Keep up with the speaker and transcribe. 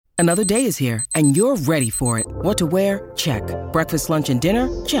Another day is here, and you're ready for it. What to wear? Check. Breakfast, lunch, and dinner?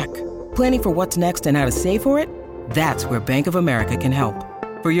 Check. Planning for what's next and how to save for it? That's where Bank of America can help.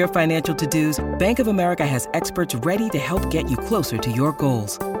 For your financial to-dos, Bank of America has experts ready to help get you closer to your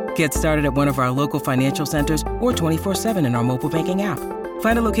goals. Get started at one of our local financial centers or 24/7 in our mobile banking app.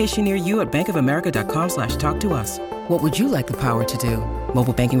 Find a location near you at bankofamerica.com/talktous. What would you like the power to do?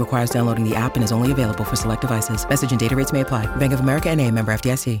 Mobile banking requires downloading the app and is only available for select devices. Message and data rates may apply. Bank of America N.A., member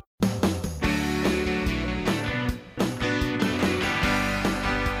FDIC.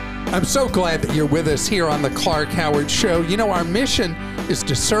 I'm so glad that you're with us here on the Clark Howard Show. You know, our mission is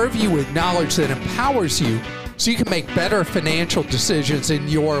to serve you with knowledge that empowers you so you can make better financial decisions in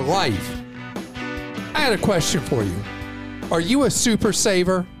your life. I had a question for you. Are you a super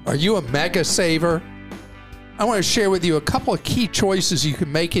saver? Are you a mega saver? I want to share with you a couple of key choices you can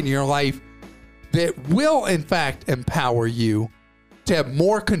make in your life that will, in fact, empower you to have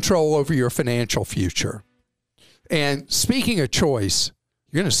more control over your financial future. And speaking of choice,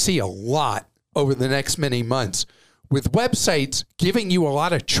 you're going to see a lot over the next many months. With websites giving you a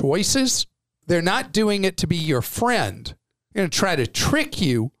lot of choices, they're not doing it to be your friend. They're going to try to trick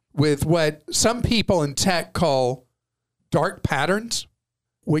you with what some people in tech call dark patterns,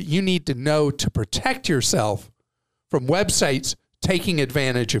 what you need to know to protect yourself from websites taking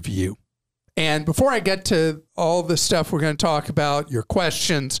advantage of you. And before I get to all the stuff we're going to talk about, your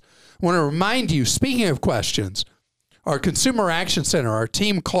questions, I want to remind you, speaking of questions, our Consumer Action Center, our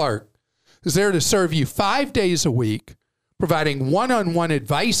Team Clark, is there to serve you 5 days a week, providing one-on-one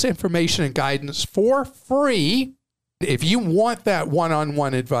advice, information, and guidance for free. If you want that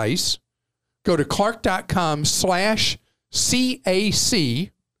one-on-one advice, go to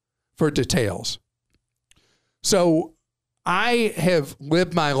clark.com/CAC for details. So I have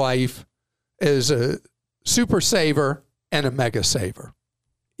lived my life as a super saver and a mega saver.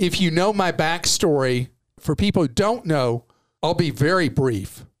 If you know my backstory, for people who don't know, I'll be very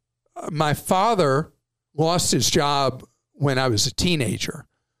brief. My father lost his job when I was a teenager.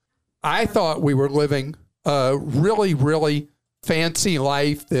 I thought we were living a really, really fancy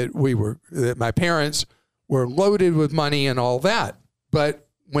life, that my parents were loaded with money and all that. But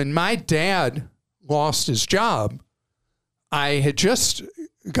when my dad lost his job, I had just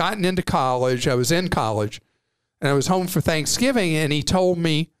gotten into college. I was in college, and I was home for Thanksgiving, and he told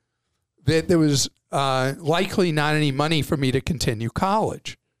me that there was likely not any money for me to continue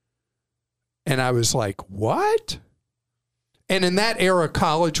college. And I was like, what? And in that era,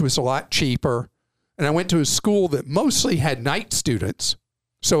 college was a lot cheaper. And I went to a school that mostly had night students.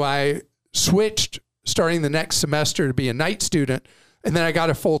 So I switched starting the next semester to be a night student. And then I got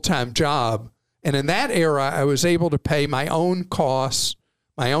a full-time job. And in that era, I was able to pay my own costs,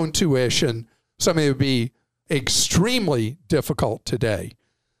 my own tuition, something that would be extremely difficult today.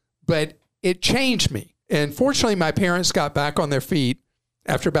 But it changed me. And fortunately, my parents got back on their feet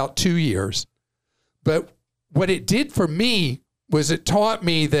after about 2 years. But what it did for me was it taught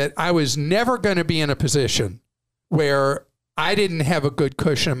me that I was never going to be in a position where I didn't have a good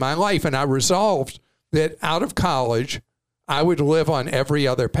cushion in my life. And I resolved that out of college, I would live on every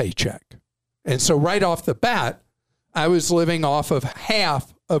other paycheck. And so right off the bat, I was living off of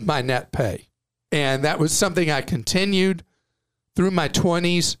half of my net pay. And that was something I continued through my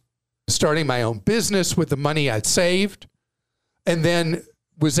 20s, starting my own business with the money I'd saved, and then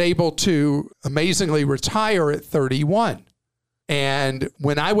was able to amazingly retire at 31. And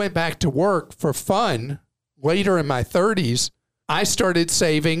when I went back to work for fun later in my 30s, I started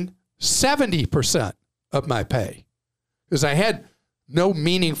saving 70% of my pay because I had no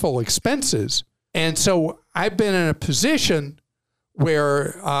meaningful expenses. And so I've been in a position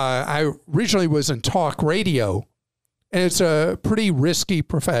where I originally was in talk radio, and it's a pretty risky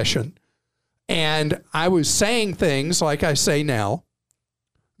profession. And I was saying things like I say now,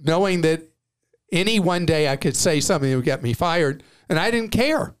 knowing that any one day I could say something that would get me fired, and I didn't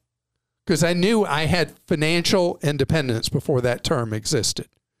care because I knew I had financial independence before that term existed.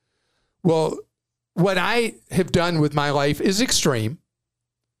 Well, what I have done with my life is extreme,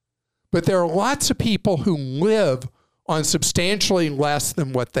 but there are lots of people who live on substantially less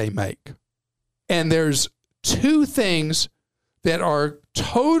than what they make. And there's two things that are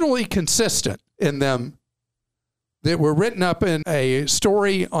totally consistent in them that were written up in a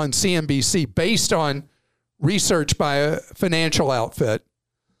story on CNBC based on research by a financial outfit,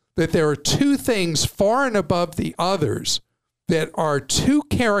 that there are two things far and above the others that are two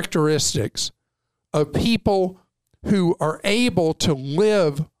characteristics of people who are able to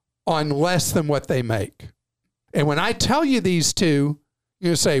live on less than what they make. And when I tell you these two,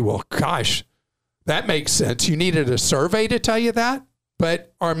 you say, well, gosh, that makes sense. You needed a survey to tell you that?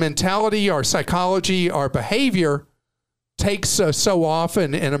 But our mentality, our psychology, our behavior takes us so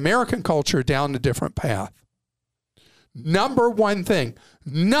often in American culture down a different path. Number one thing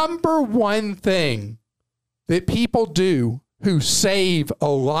that people do who save a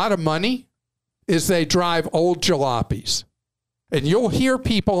lot of money is they drive old jalopies. And you'll hear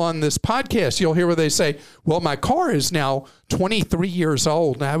people on this podcast, you'll hear where they say, well, my car is now 23 years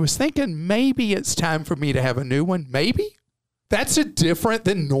old. And I was thinking maybe it's time for me to have a new one. Maybe. That's a different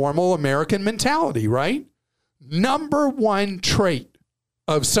than normal American mentality, right? Number one trait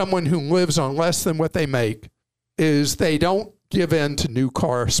of someone who lives on less than what they make is they don't give in to new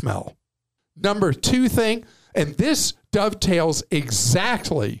car smell. Number two thing, and this dovetails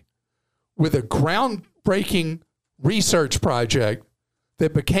exactly with a groundbreaking research project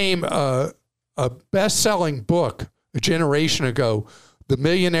that became a best-selling book a generation ago, The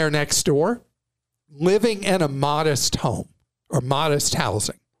Millionaire Next Door, living in a modest home or modest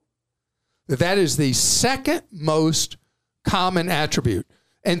housing. That is the second most common attribute.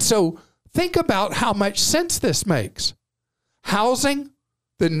 And so think about how much sense this makes. Housing,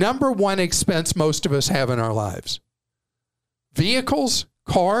 the number one expense most of us have in our lives. Vehicles,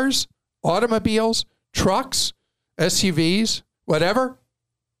 cars, automobiles, trucks, SUVs, whatever.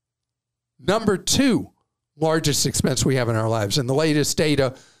 Number two largest expense we have in our lives. In the latest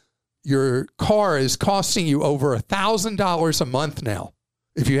data, your car is costing you over $1,000 a month now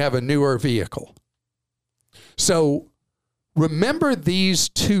if you have a newer vehicle. So remember these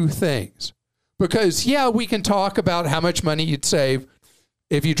two things. Because, yeah, we can talk about how much money you'd save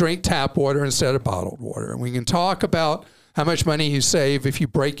if you drink tap water instead of bottled water. And we can talk about how much money you save if you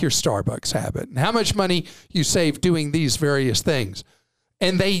break your Starbucks habit, and how much money you save doing these various things.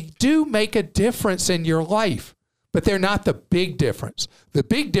 And they do make a difference in your life, but they're not the big difference. The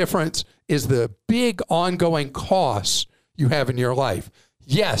big difference is the big ongoing costs you have in your life.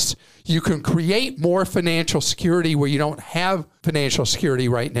 Yes, you can create more financial security where you don't have financial security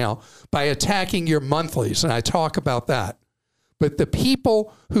right now by attacking your monthlies, and I talk about that. But the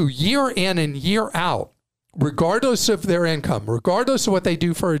people who year in and year out, regardless of their income, regardless of what they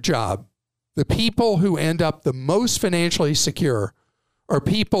do for a job, the people who end up the most financially secure are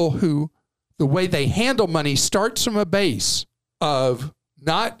people who the way they handle money starts from a base of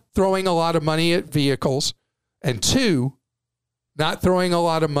not throwing a lot of money at vehicles, and two, not throwing a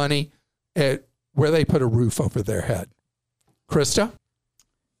lot of money at where they put a roof over their head. Krista?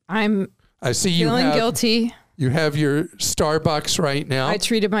 I see you feeling guilty. You have your Starbucks right now. I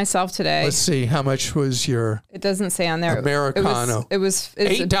treated myself today. Let's see, how much was your... It doesn't say on there. Americano. It's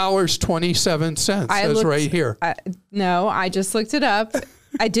 $8.27 says right here. No, I just looked it up.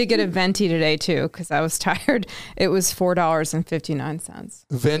 I did get a venti today too because I was tired. It was $4.59.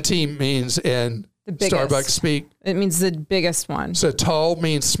 Venti means in Starbucks speak? It means the biggest one. So tall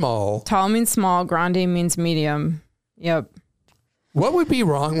means small. Tall means small. Grande means medium. Yep. What would be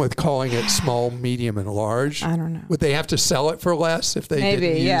wrong with calling it small, medium, and large? I don't know. Would they have to sell it for less if they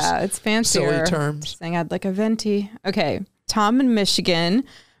didn't use it's fancier. Silly terms? Saying I'd like a venti. Okay. Tom in Michigan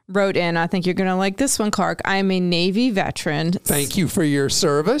wrote in, I think you're going to like this one, Clark. I am a Navy veteran. Thank you for your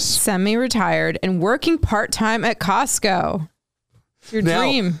service. Semi-retired and working part-time at Costco. Your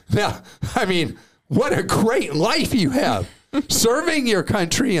dream. Now, I mean, what a great life you have. Serving your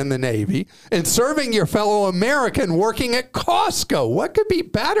country in the Navy and serving your fellow American working at Costco. What could be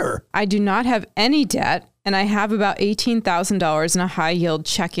better? I do not have any debt, and I have about $18,000 in a high-yield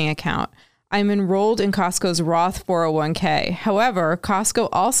checking account. I'm enrolled in Costco's Roth 401k. However, Costco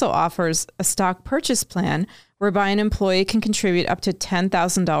also offers a stock purchase plan whereby an employee can contribute up to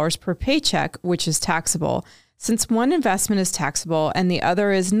 $10,000 per paycheck, which is taxable. Since one investment is taxable and the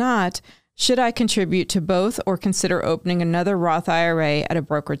other is not, should I contribute to both or consider opening another Roth IRA at a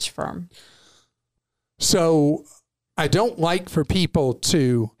brokerage firm? So I don't like for people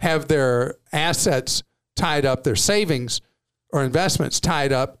to have their assets tied up, their savings or investments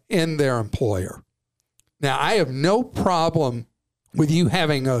tied up in their employer. Now, I have no problem with you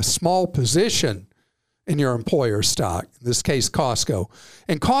having a small position in your employer stock, in this case, Costco.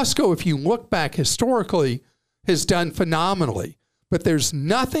 And Costco, if you look back historically, has done phenomenally. But there's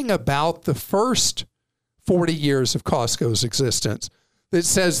nothing about the first 40 years of Costco's existence that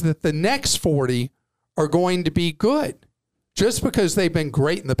says that the next 40 are going to be good. Just because they've been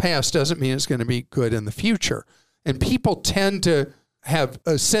great in the past doesn't mean it's going to be good in the future. And people tend to have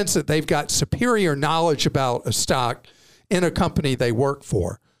a sense that they've got superior knowledge about a stock in a company they work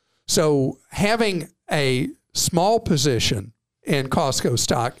for. So having a small position in Costco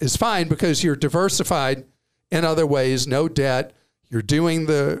stock is fine because you're diversified in other ways, no debt. You're doing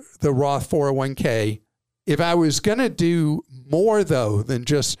the Roth 401k. If I was going to do more, though, than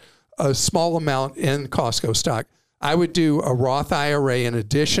just a small amount in Costco stock, I would do a Roth IRA in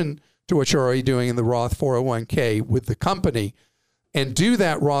addition to what you're already doing in the Roth 401k with the company, and do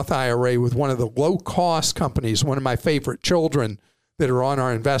that Roth IRA with one of the low-cost companies, one of my favorite children that are on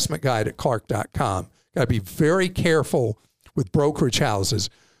our investment guide at Clark.com. Got to be very careful with brokerage houses,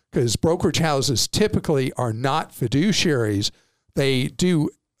 because brokerage houses typically are not fiduciaries. They do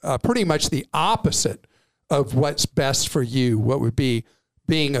pretty much the opposite of what's best for you, what would be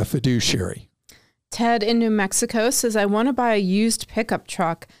being a fiduciary. Ted in New Mexico says, I want to buy a used pickup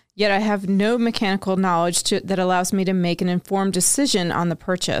truck, yet I have no mechanical knowledge that allows me to make an informed decision on the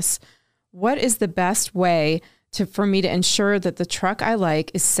purchase. What is the best way for me to ensure that the truck I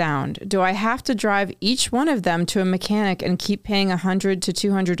like is sound? Do I have to drive each one of them to a mechanic and keep paying $100 to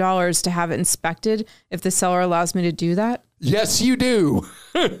 $200 to have it inspected if the seller allows me to do that? Yes, you do.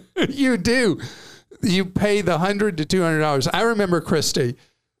 You do. You pay the $100 to $200. I remember, Christy,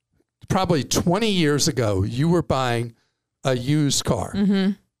 probably 20 years ago, you were buying a used car.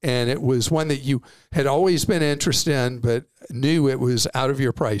 Mm-hmm. And it was one that you had always been interested in, but knew it was out of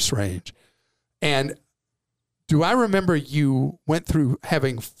your price range. And do I remember you went through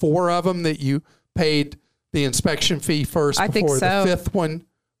having 4 of them that you paid the inspection fee first before the 5th one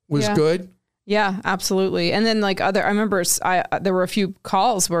was good? Yeah, absolutely. And then I remember there were a few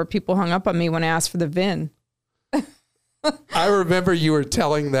calls where people hung up on me when I asked for the VIN. I remember you were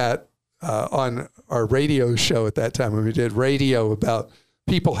telling that on our radio show at that time when we did radio about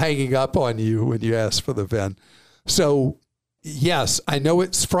people hanging up on you when you asked for the VIN. So, yes, I know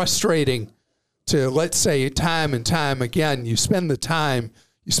it's frustrating to, let's say, time and time again, you spend the time,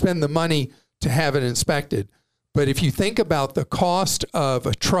 you spend the money to have it inspected. But if you think about the cost of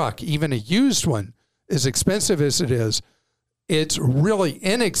a truck, even a used one, as expensive as it is, it's really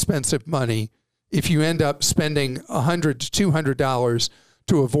inexpensive money if you end up spending $100 to $200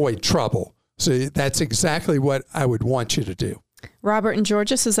 to avoid trouble. So that's exactly what I would want you to do. Robert in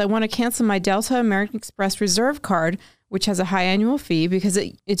Georgia says, I want to cancel my Delta American Express Reserve card, which has a high annual fee, because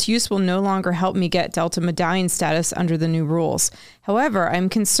its use will no longer help me get Delta Medallion status under the new rules. However, I'm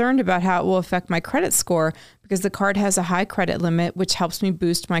concerned about how it will affect my credit score because the card has a high credit limit, which helps me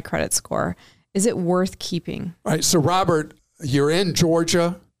boost my credit score. Is it worth keeping? All right. So, Robert, you're in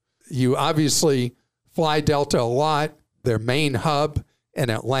Georgia. You obviously fly Delta a lot. Their main hub in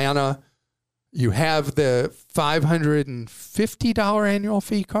Atlanta. You have the $550 annual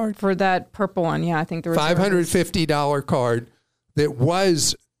fee card? For that purple one, yeah, I think there was $550 card that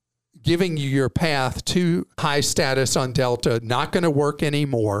was giving you your path to high status on Delta, not going to work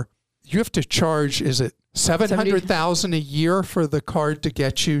anymore. You have to charge, is it $700,000 a year for the card to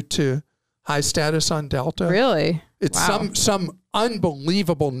get you to high status on Delta? Really? It's some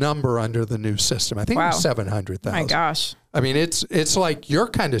unbelievable number under the new system. I think it was $700,000. My gosh. I mean, it's like your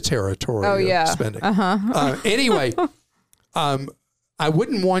kind of territory of spending. Anyway, I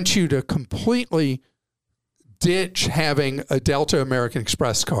wouldn't want you to completely ditch having a Delta American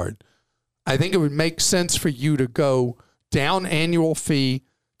Express card. I think it would make sense for you to go down annual fee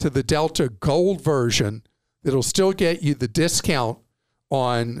to the Delta Gold version that'll still get you the discount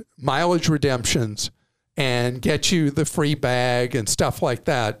on mileage redemptions and get you the free bag and stuff like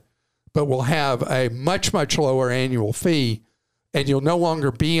that, but will have a much, much lower annual fee, and you'll no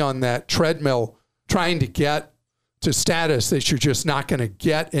longer be on that treadmill trying to get to status that you're just not going to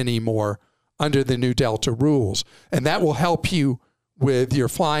get anymore under the new Delta rules. And that will help you with your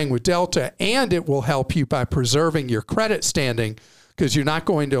flying with Delta, and it will help you by preserving your credit standing, because you're not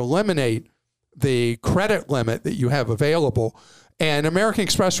going to eliminate the credit limit that you have available. And American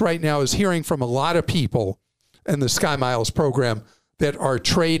Express right now is hearing from a lot of people in the Sky Miles program that are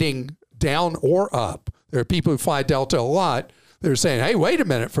trading down or up. There are people who fly Delta a lot. They're saying, hey, wait a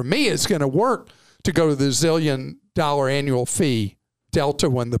minute. For me, it's going to work to go to the $1 zillion annual fee Delta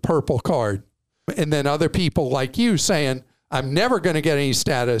one, the purple card. And then other people like you saying, I'm never going to get any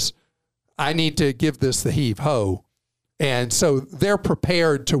status. I need to give this the heave-ho. And so they're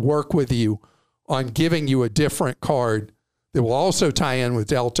prepared to work with you on giving you a different card that will also tie in with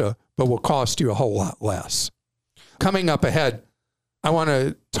Delta, but will cost you a whole lot less. Coming up ahead, I want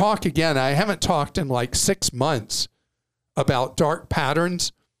to talk again. I haven't talked in like 6 months about dark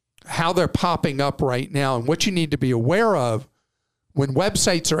patterns, how they're popping up right now, and what you need to be aware of when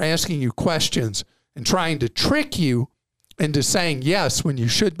websites are asking you questions and trying to trick you into saying yes when you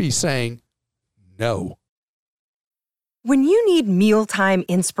should be saying no. When you need mealtime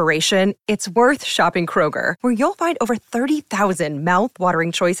inspiration, it's worth shopping Kroger, where you'll find over 30,000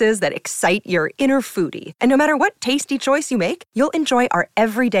 mouth-watering choices that excite your inner foodie. And no matter what tasty choice you make, you'll enjoy our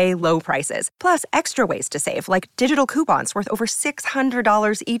everyday low prices, plus extra ways to save, like digital coupons worth over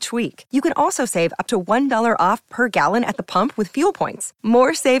 $600 each week. You can also save up to $1 off per gallon at the pump with fuel points.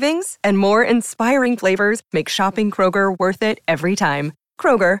 More savings and more inspiring flavors make shopping Kroger worth it every time.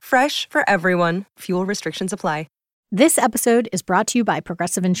 Kroger, fresh for everyone. Fuel restrictions apply. This episode is brought to you by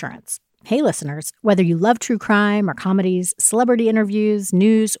Progressive Insurance. Hey, listeners, whether you love true crime or comedies, celebrity interviews,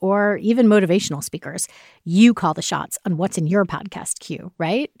 news, or even motivational speakers, you call the shots on what's in your podcast queue,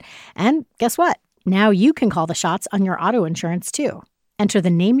 right? And guess what? Now you can call the shots on your auto insurance, too. Enter the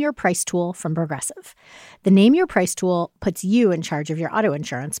Name Your Price tool from Progressive. The Name Your Price tool puts you in charge of your auto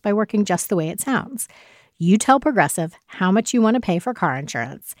insurance by working just the way it sounds. You tell Progressive how much you want to pay for car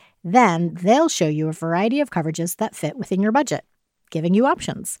insurance. Then they'll show you a variety of coverages that fit within your budget, giving you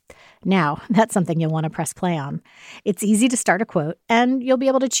options. Now, that's something you'll want to press play on. It's easy to start a quote, and you'll be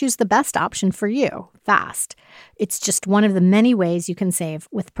able to choose the best option for you fast. It's just one of the many ways you can save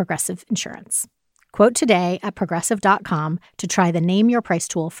with Progressive Insurance. Quote today at Progressive.com to try the Name Your Price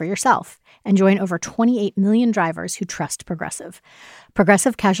tool for yourself and join over 28 million drivers who trust Progressive.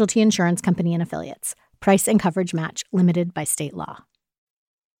 Progressive Casualty Insurance Company and Affiliates. Price and coverage match limited by state law.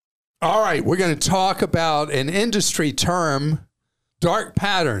 All right, we're going to talk about an industry term, dark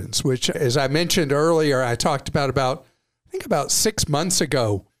patterns, which, as I mentioned earlier, I talked about 6 months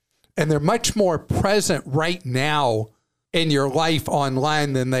ago. And they're much more present right now in your life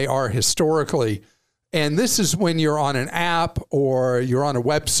online than they are historically. And this is when you're on an app or you're on a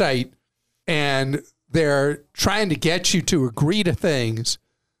website and they're trying to get you to agree to things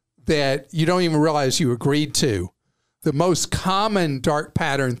that you don't even realize you agreed to. The most common dark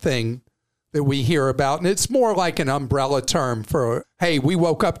pattern thing that we hear about, and it's more like an umbrella term for, hey, we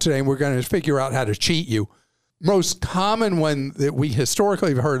woke up today and we're going to figure out how to cheat you. Most common one that we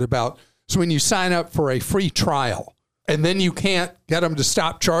historically have heard about is when you sign up for a free trial, and then you can't get them to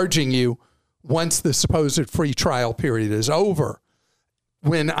stop charging you once the supposed free trial period is over.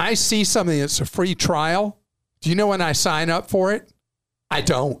 When I see something that's a free trial, do you know when I sign up for it? I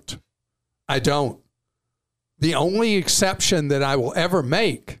don't. The only exception that I will ever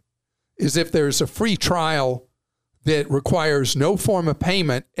make is if there's a free trial that requires no form of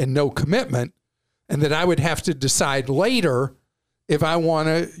payment and no commitment, and that I would have to decide later if I want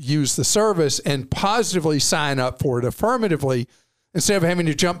to use the service and positively sign up for it affirmatively instead of having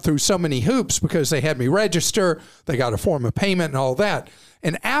to jump through so many hoops because they had me register, they got a form of payment and all that.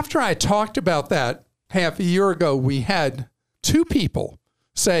 And after I talked about that half a year ago, we had 2 people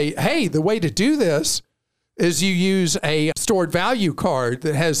say, hey, the way to do this is you use a stored value card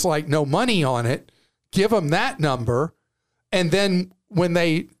that has like no money on it, give them that number, and then when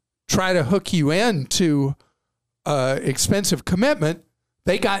they try to hook you into expensive commitment,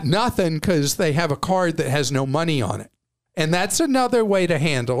 they got nothing because they have a card that has no money on it. And that's another way to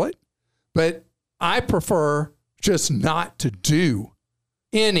handle it. But I prefer just not to do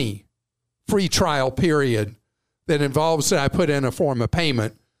any free trial period that involves that I put in a form of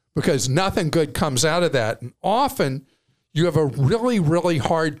payment, because nothing good comes out of that. And often you have a really, really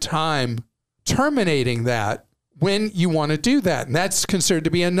hard time terminating that when you want to do that. And that's considered to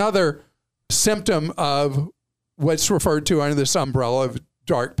be another symptom of what's referred to under this umbrella of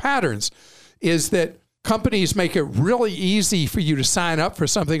dark patterns, is that companies make it really easy for you to sign up for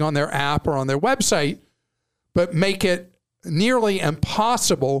something on their app or on their website, but make it nearly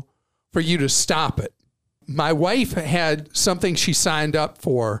impossible for you to stop it. My wife had something she signed up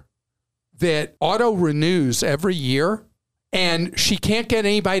for that auto renews every year, and she can't get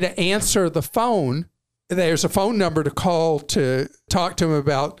anybody to answer the phone. There's a phone number to call to talk to them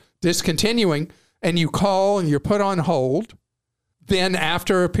about discontinuing, and you call and you're put on hold. Then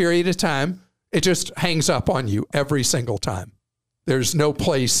after a period of time, it just hangs up on you every single time. There's no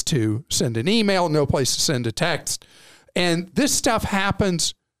place to send an email, no place to send a text. And this stuff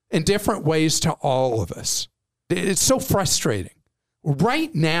happens in different ways to all of us. It's so frustrating.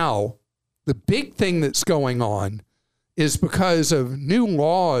 Right now, the big thing that's going on is because of new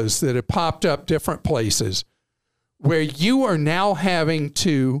laws that have popped up different places where you are now having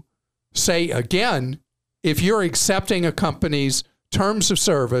to say again, if you're accepting a company's terms of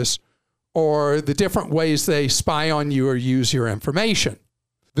service or the different ways they spy on you or use your information.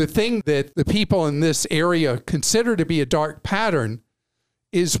 The thing that the people in this area consider to be a dark pattern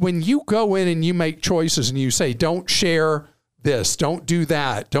is when you go in and you make choices and you say, don't share this, don't do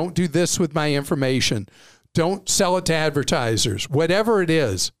that, don't do this with my information, don't sell it to advertisers, whatever it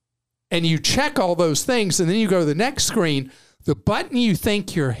is, and you check all those things, and then you go to the next screen, the button you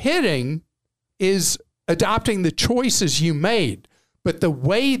think you're hitting is adopting the choices you made. But the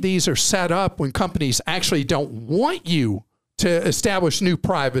way these are set up when companies actually don't want you to establish new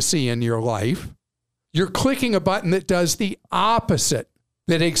privacy in your life, you're clicking a button that does the opposite,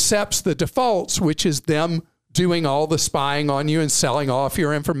 that accepts the defaults, which is them doing all the spying on you and selling off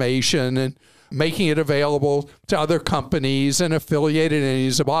your information and making it available to other companies and affiliated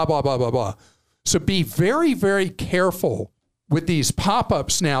entities, blah, blah, blah, blah, blah. So be very, very careful with these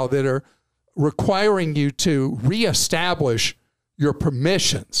pop-ups now that are requiring you to reestablish your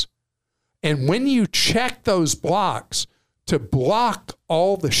permissions. And when you check those blocks to block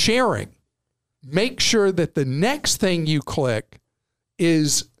all the sharing, make sure that the next thing you click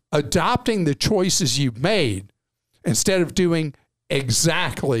is adopting the choices you've made instead of doing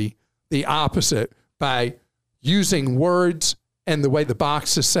exactly the opposite by using words and the way the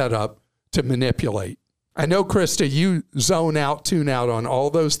box is set up to manipulate. I know, Krista, you zone out, tune out on all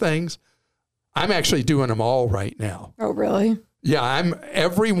those things. I'm actually doing them all right now. Oh, really? Yeah,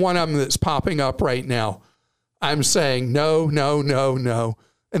 every one of them that's popping up right now, I'm saying no, no, no, no.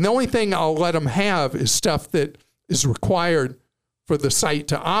 And the only thing I'll let them have is stuff that is required for the site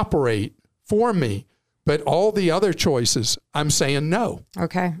to operate for me. But all the other choices, I'm saying no.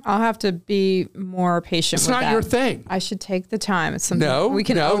 Okay. I'll have to be more patient with that. It's not your thing. I should take the time. It's something we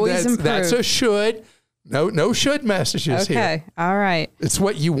can always improve. That's a should. No should messages here. Okay. All right. It's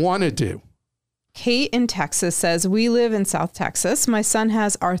what you want to do. Kate in Texas says, we live in South Texas. My son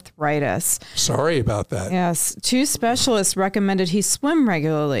has arthritis. Sorry about that. Yes. 2 specialists recommended he swim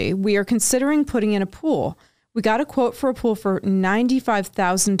regularly. We are considering putting in a pool. We got a quote for a pool for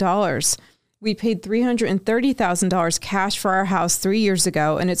 $95,000. We paid $330,000 cash for our house 3 years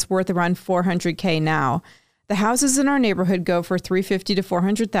ago, and it's worth around $400K now. The houses in our neighborhood go for $350,000 to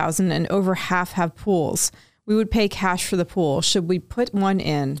 $400,000, and over half have pools. We would pay cash for the pool. Should we put one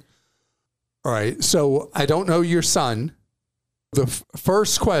in? All right. So I don't know your son. The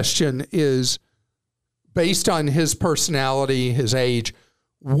first question is, based on his personality, his age,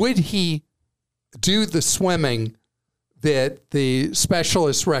 would he do the swimming that the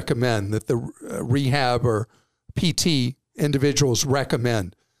specialists recommend, that the rehab or PT individuals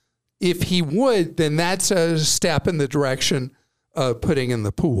recommend? If he would, then that's a step in the direction of putting in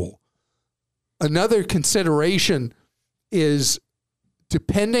the pool. Another consideration is,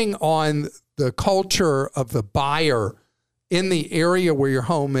 depending on the culture of the buyer in the area where your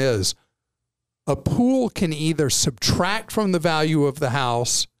home is, a pool can either subtract from the value of the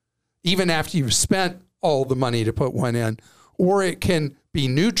house, even after you've spent all the money to put one in, or it can be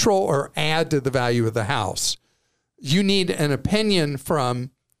neutral or add to the value of the house. You need an opinion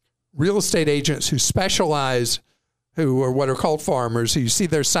from real estate agents who specialize, who are what are called farmers, who you see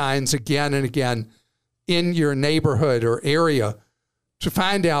their signs again and again in your neighborhood or area, to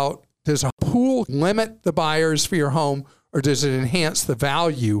find out, does a pool limit the buyers for your home, or does it enhance the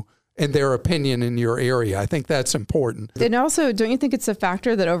value and their opinion in your area? I think that's important. And also, don't you think it's a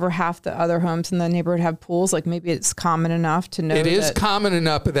factor that over half the other homes in the neighborhood have pools? Like maybe it's common enough to know it is common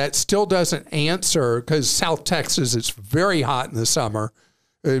enough, but that still doesn't answer, because South Texas, it's very hot in the summer.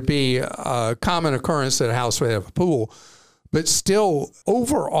 It would be a common occurrence that a house would have a pool. But still,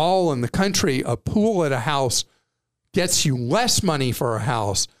 overall in the country, a pool at a house gets you less money for a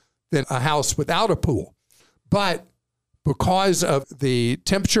house than a house without a pool. But because of the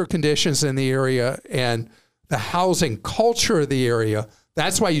temperature conditions in the area and the housing culture of the area,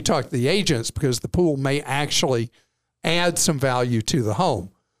 that's why you talk to the agents, because the pool may actually add some value to the home.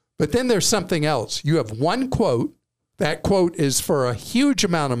 But then there's something else. You have one quote. That quote is for a huge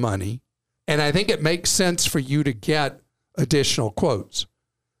amount of money, and I think it makes sense for you to get additional quotes.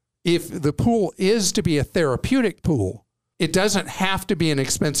 If the pool is to be a therapeutic pool, it doesn't have to be an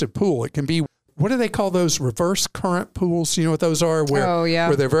expensive pool. It can be, what do they call those, reverse current pools? You know what those are?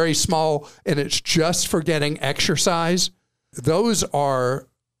 Where they're very small and it's just for getting exercise. Those are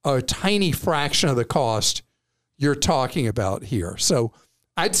a tiny fraction of the cost you're talking about here. So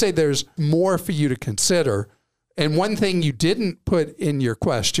I'd say there's more for you to consider. And one thing you didn't put in your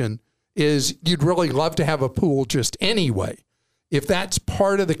question is you'd really love to have a pool just anyway. If that's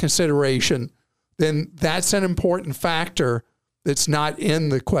part of the consideration, then that's an important factor that's not in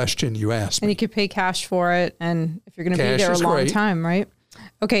the question you asked me. And you could pay cash for it, and if you're going to be there a long time, right?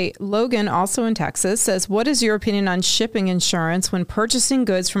 Okay, Logan, also in Texas, says, what is your opinion on shipping insurance when purchasing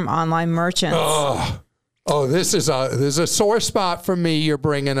goods from online merchants? Oh, this is a sore spot for me you're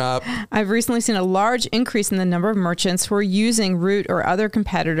bringing up. I've recently seen a large increase in the number of merchants who are using Root or other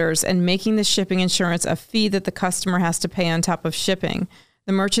competitors and making the shipping insurance a fee that the customer has to pay on top of shipping. The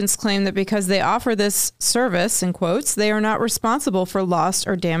The merchants claim that because they offer this service, in quotes, they are not responsible for lost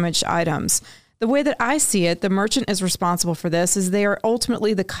or damaged items. The way that I see it, the merchant is responsible for this, as they are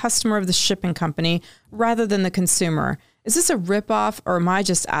ultimately the customer of the shipping company rather than the consumer. Is this a ripoff, or am I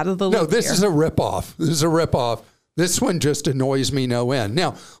just out of the loop? No, this is a ripoff. This is a ripoff. This one just annoys me no end.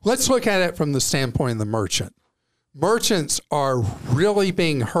 Now, let's look at it from the standpoint of the merchant. Merchants are really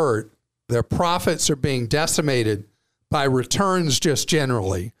being hurt. Their profits are being decimated by returns just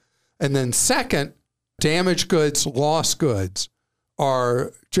generally. And then second, damaged goods, lost goods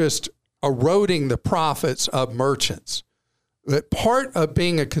are just eroding the profits of merchants. That part of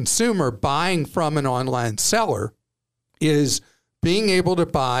being a consumer buying from an online seller is being able to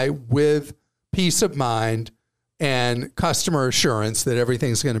buy with peace of mind and customer assurance that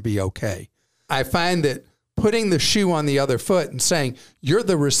everything's going to be okay. I find that putting the shoe on the other foot and saying you're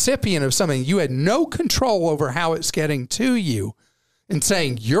the recipient of something, you had no control over how it's getting to you, and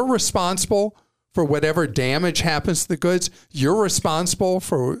saying you're responsible for whatever damage happens to the goods, you're responsible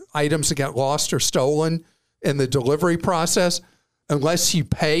for items that get lost or stolen in the delivery process, unless you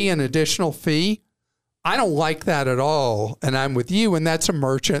pay an additional fee. I don't like that at all, and I'm with you, and that's a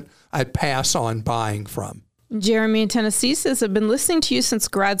merchant I'd pass on buying from. Jeremy in Tennessee says, I've been listening to you since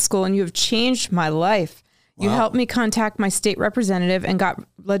grad school, and you have changed my life. You helped me contact my state representative and got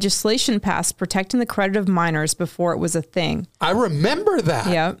legislation passed protecting the credit of minors before it was a thing. I remember that.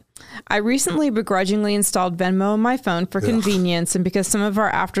 Yep. I recently begrudgingly installed Venmo on my phone for convenience and because some of our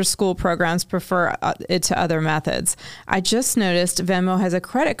after-school programs prefer it to other methods. I just noticed Venmo has a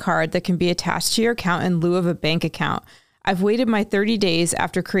credit card that can be attached to your account in lieu of a bank account. I've waited my 30 days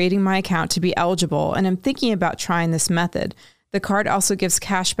after creating my account to be eligible, and I'm thinking about trying this method. The card also gives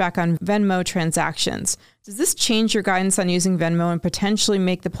cash back on Venmo transactions. Does this change your guidance on using Venmo and potentially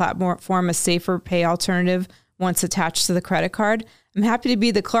make the platform a safer pay alternative once attached to the credit card? I'm happy to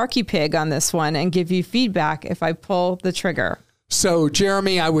be the Clarky pig on this one and give you feedback if I pull the trigger. So,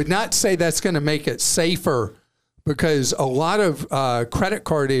 Jeremy, I would not say that's going to make it safer, because a lot of credit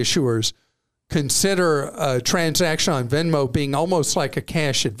card issuers consider a transaction on Venmo being almost like a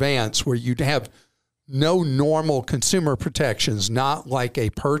cash advance, where you'd have no normal consumer protections, not like a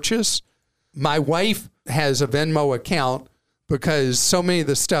purchase. My wife has a Venmo account because so many of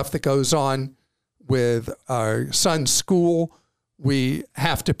the stuff that goes on with our son's school, we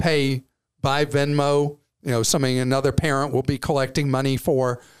have to pay by Venmo. You know, something another parent will be collecting money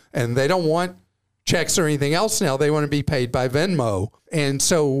for, and they don't want checks or anything else now. They want to be paid by Venmo. And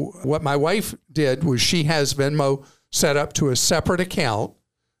so what my wife did was she has Venmo set up to a separate account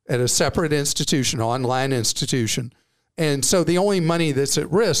at a separate institution, online institution. And so the only money that's at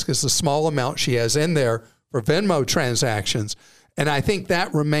risk is the small amount she has in there for Venmo transactions. And I think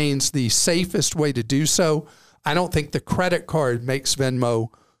that remains the safest way to do so. I don't think the credit card makes Venmo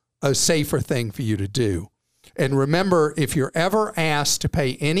a safer thing for you to do. And remember, if you're ever asked to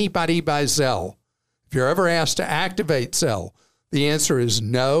pay anybody by Zelle, if you're ever asked to activate Zelle, the answer is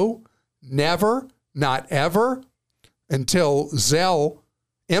no, never, not ever, until Zelle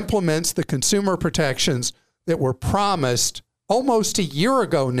implements the consumer protections that were promised almost a year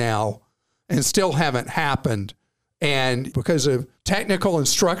ago now and still haven't happened. And because of technical and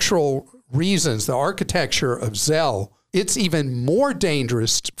structural reasons, the architecture of Zelle, it's even more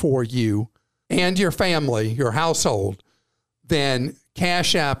dangerous for you and your family, your household, than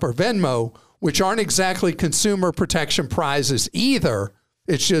Cash App or Venmo, which aren't exactly consumer protection prizes either.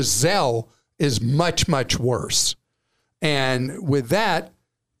 It's just Zelle is much, much worse. And with that,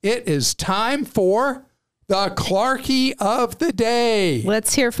 it is time for the Clarky of the day.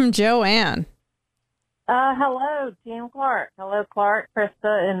 Let's hear from Joanne. Hello, Team Clark. Hello, Clark, Krista,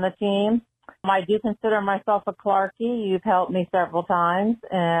 and the team. I do consider myself a Clarky. You've helped me several times,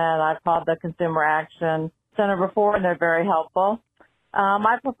 and I've called the Consumer Action Center before, and they're very helpful.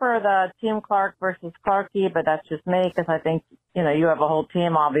 I prefer the Team Clark versus Clarky, but that's just me because I think, you know, you have a whole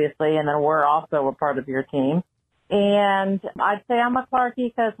team, obviously, and then we're also a part of your team. And I'd say I'm a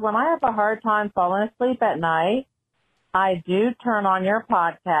Clarky because when I have a hard time falling asleep at night, I do turn on your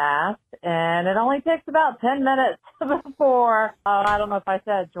podcast, and it only takes about 10 minutes before, I don't know if I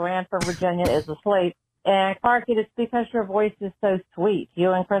said Joanne from Virginia is asleep. And Clarky, it's because your voice is so sweet.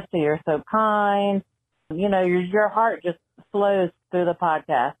 You and Krista, you're so kind. You know, your heart just flows through the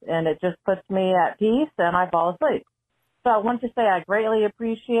podcast, and it just puts me at peace, and I fall asleep. So I want to say I greatly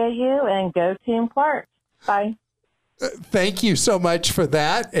appreciate you, and go Team Clark. Bye. Thank you so much for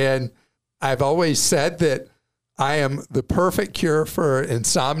that. And I've always said that I am the perfect cure for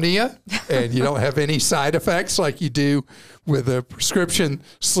insomnia, and you don't have any side effects like you do with a prescription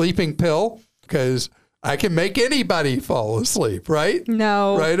sleeping pill, because I can make anybody fall asleep, right?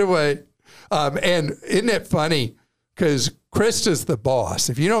 No. Right away. And isn't it funny? Because Krista's the boss.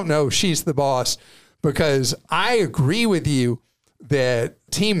 If you don't know, she's the boss, because I agree with you that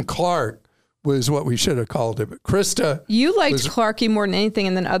Team Clark was what we should have called it. But Krista. You liked Clarky more than anything,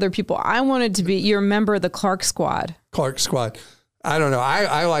 and then other people. I wanted to be, you're a member of the Clark Squad. Clark Squad. I don't know.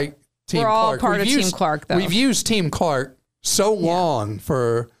 I like Team We're all Clark. part of Team Clark, though. We've used Team Clark so long,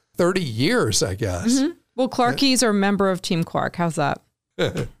 for 30 years, I guess. Mm-hmm. Well, Clarkies are a member of Team Clark. How's that?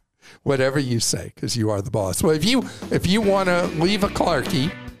 Whatever you say, because you are the boss. Well, if you want to leave a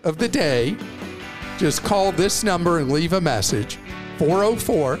Clarkie of the day, just call this number and leave a message,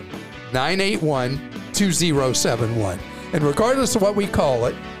 404-981-2071. And regardless of what we call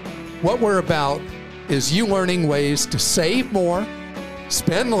it, what we're about is you learning ways to save more,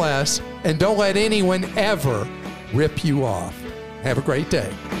 spend less, and don't let anyone ever rip you off. Have a great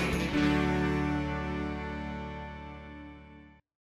day.